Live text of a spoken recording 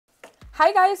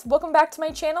Hi guys, welcome back to my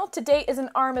channel. Today is an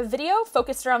arm video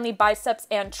focused around the biceps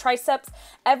and triceps.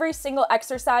 Every single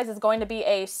exercise is going to be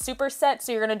a superset,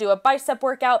 so you're going to do a bicep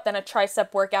workout, then a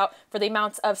tricep workout for the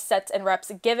amounts of sets and reps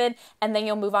given, and then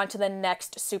you'll move on to the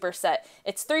next superset.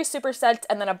 It's 3 supersets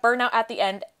and then a burnout at the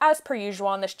end, as per usual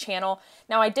on this channel.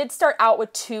 Now I did start out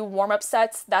with 2 warm-up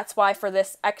sets. That's why for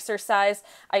this exercise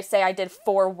I say I did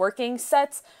 4 working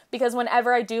sets, because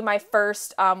whenever I do my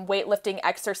first weightlifting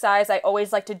exercise, I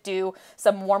always like to do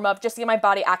some warm-up just to get my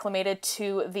body acclimated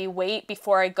to the weight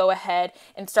before I go ahead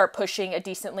and start pushing a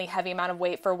decently heavy amount of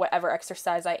weight for whatever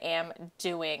exercise I am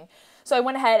doing. So I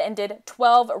went ahead and did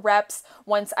 12 reps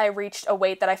once I reached a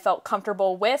weight that I felt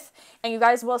comfortable with. And you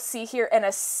guys will see here in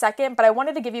a second, but I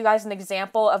wanted to give you guys an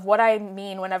example of what I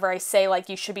mean whenever I say like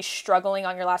you should be struggling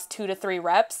on your last 2 to 3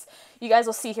 reps. You guys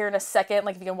will see here in a second,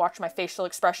 like if you can watch my facial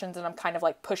expressions and I'm kind of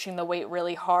like pushing the weight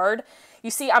really hard.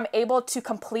 You see I'm able to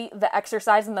complete the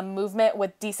exercise and the movement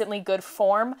with decently good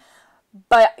form.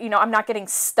 But, you know, I'm not getting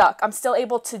stuck. I'm still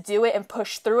able to do it and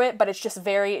push through it, but it's just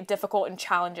very difficult and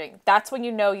challenging. That's when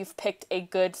you know you've picked a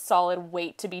good, solid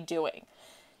weight to be doing.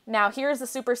 Now, here's the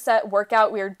superset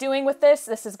workout we are doing with this.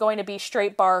 This is going to be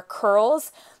straight bar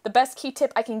curls. The best key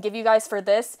tip I can give you guys for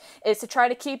this is to try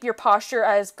to keep your posture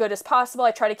as good as possible. I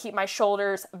try to keep my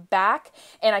shoulders back,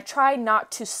 and I try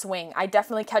not to swing. I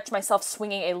definitely catch myself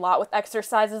swinging a lot with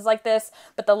exercises like this,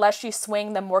 but the less you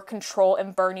swing, the more control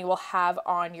and burn you will have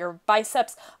on your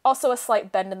biceps. Also, a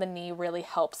slight bend in the knee really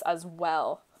helps as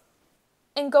well.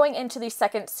 And going into the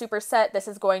second superset, this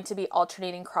is going to be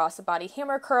alternating cross-body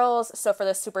hammer curls. So for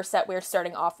this superset, we're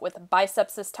starting off with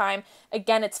biceps this time.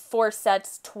 Again, it's 4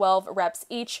 sets, 12 reps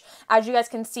each. As you guys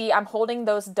can see, I'm holding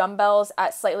those dumbbells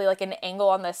at slightly like an angle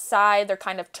on the side. They're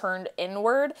kind of turned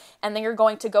inward. And then you're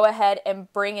going to go ahead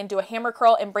and bring and do a hammer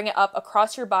curl and bring it up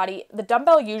across your body. The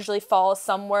dumbbell usually falls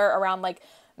somewhere around like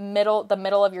the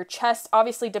middle of your chest,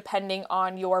 obviously depending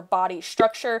on your body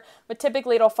structure, but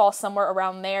typically it'll fall somewhere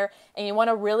around there. And you want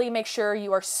to really make sure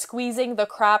you are squeezing the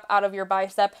crap out of your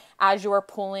bicep as you are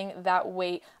pulling that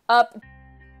weight up.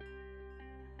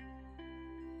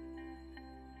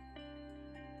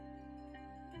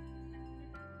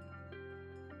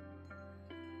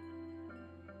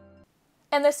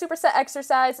 And the superset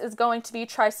exercise is going to be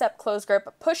tricep close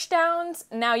grip push downs.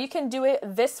 Now you can do it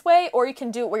this way, or you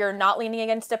can do it where you're not leaning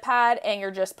against a pad and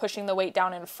you're just pushing the weight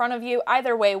down in front of you.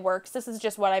 Either way works. This is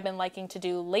just what I've been liking to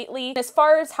do lately. As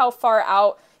far as how far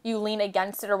out you lean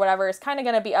against it or whatever is kind of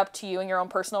going to be up to you and your own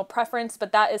personal preference,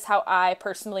 but that is how I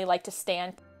personally like to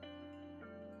stand.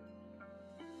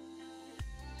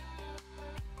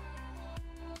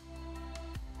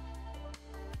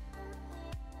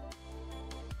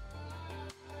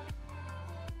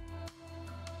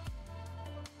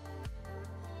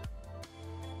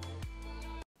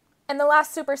 And the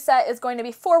last superset is going to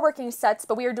be 4 working sets,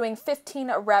 but we are doing 15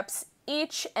 reps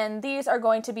each, and these are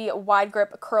going to be wide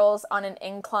grip curls on an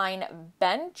incline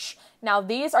bench. Now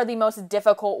these are the most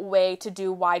difficult way to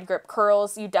do wide grip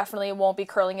curls. You definitely won't be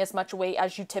curling as much weight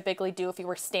as you typically do if you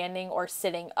were standing or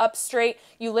sitting up straight.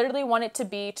 You literally want it to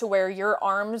be to where your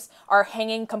arms are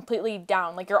hanging completely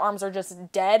down, like your arms are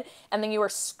just dead, and then you are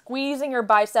squeezing your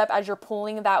bicep as you're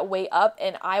pulling that weight up.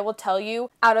 And I will tell you,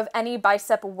 out of any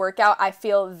bicep workout, I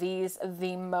feel these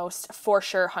the most for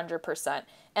sure, 100%.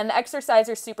 And the exercise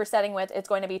you're supersetting with is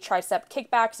going to be tricep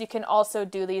kickbacks. You can also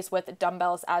do these with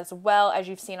dumbbells as well, as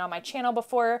you've seen on my channel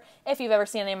before, if you've ever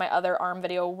seen any of my other arm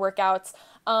video workouts.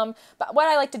 But what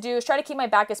I like to do is try to keep my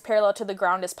back as parallel to the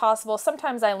ground as possible.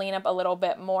 Sometimes I lean up a little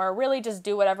bit more. Really just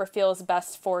do whatever feels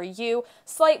best for you.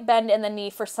 Slight bend in the knee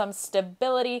for some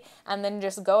stability, and then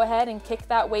just go ahead and kick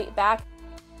that weight back.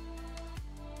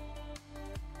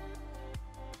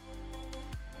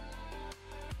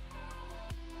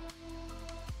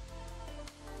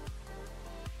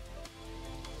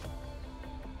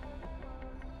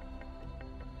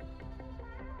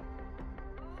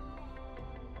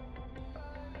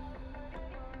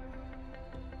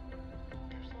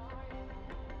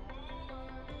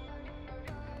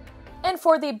 And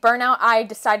for the burnout, I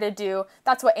decided to do,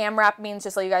 that's what AMRAP means,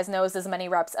 just so you guys know, is as many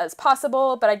reps as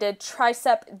possible. But I did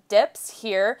tricep dips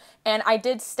here, and I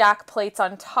did stack plates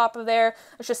on top of there.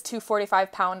 It's just 2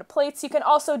 45-pound plates. You can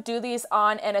also do these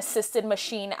on an assisted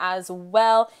machine as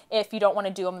well if you don't want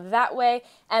to do them that way.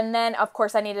 And then, of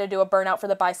course, I needed to do a burnout for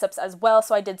the biceps as well,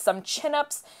 so I did some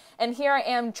chin-ups. And here I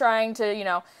am trying to, you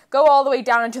know, go all the way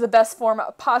down into the best form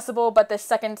possible. But this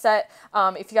second set,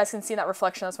 if you guys can see that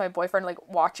reflection, that's my boyfriend like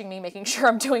watching me, making sure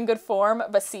I'm doing good form.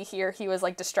 But see here, he was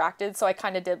like distracted. So I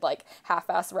kind of did like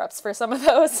half-ass reps for some of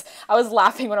those. I was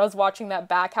laughing when I was watching that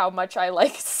back, how much I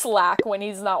like slack when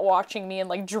he's not watching me and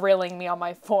like drilling me on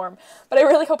my form. But I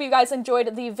really hope you guys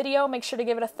enjoyed the video. Make sure to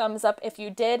give it a thumbs up if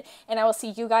you did. And I will see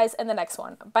you guys in the next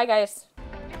one. Bye guys.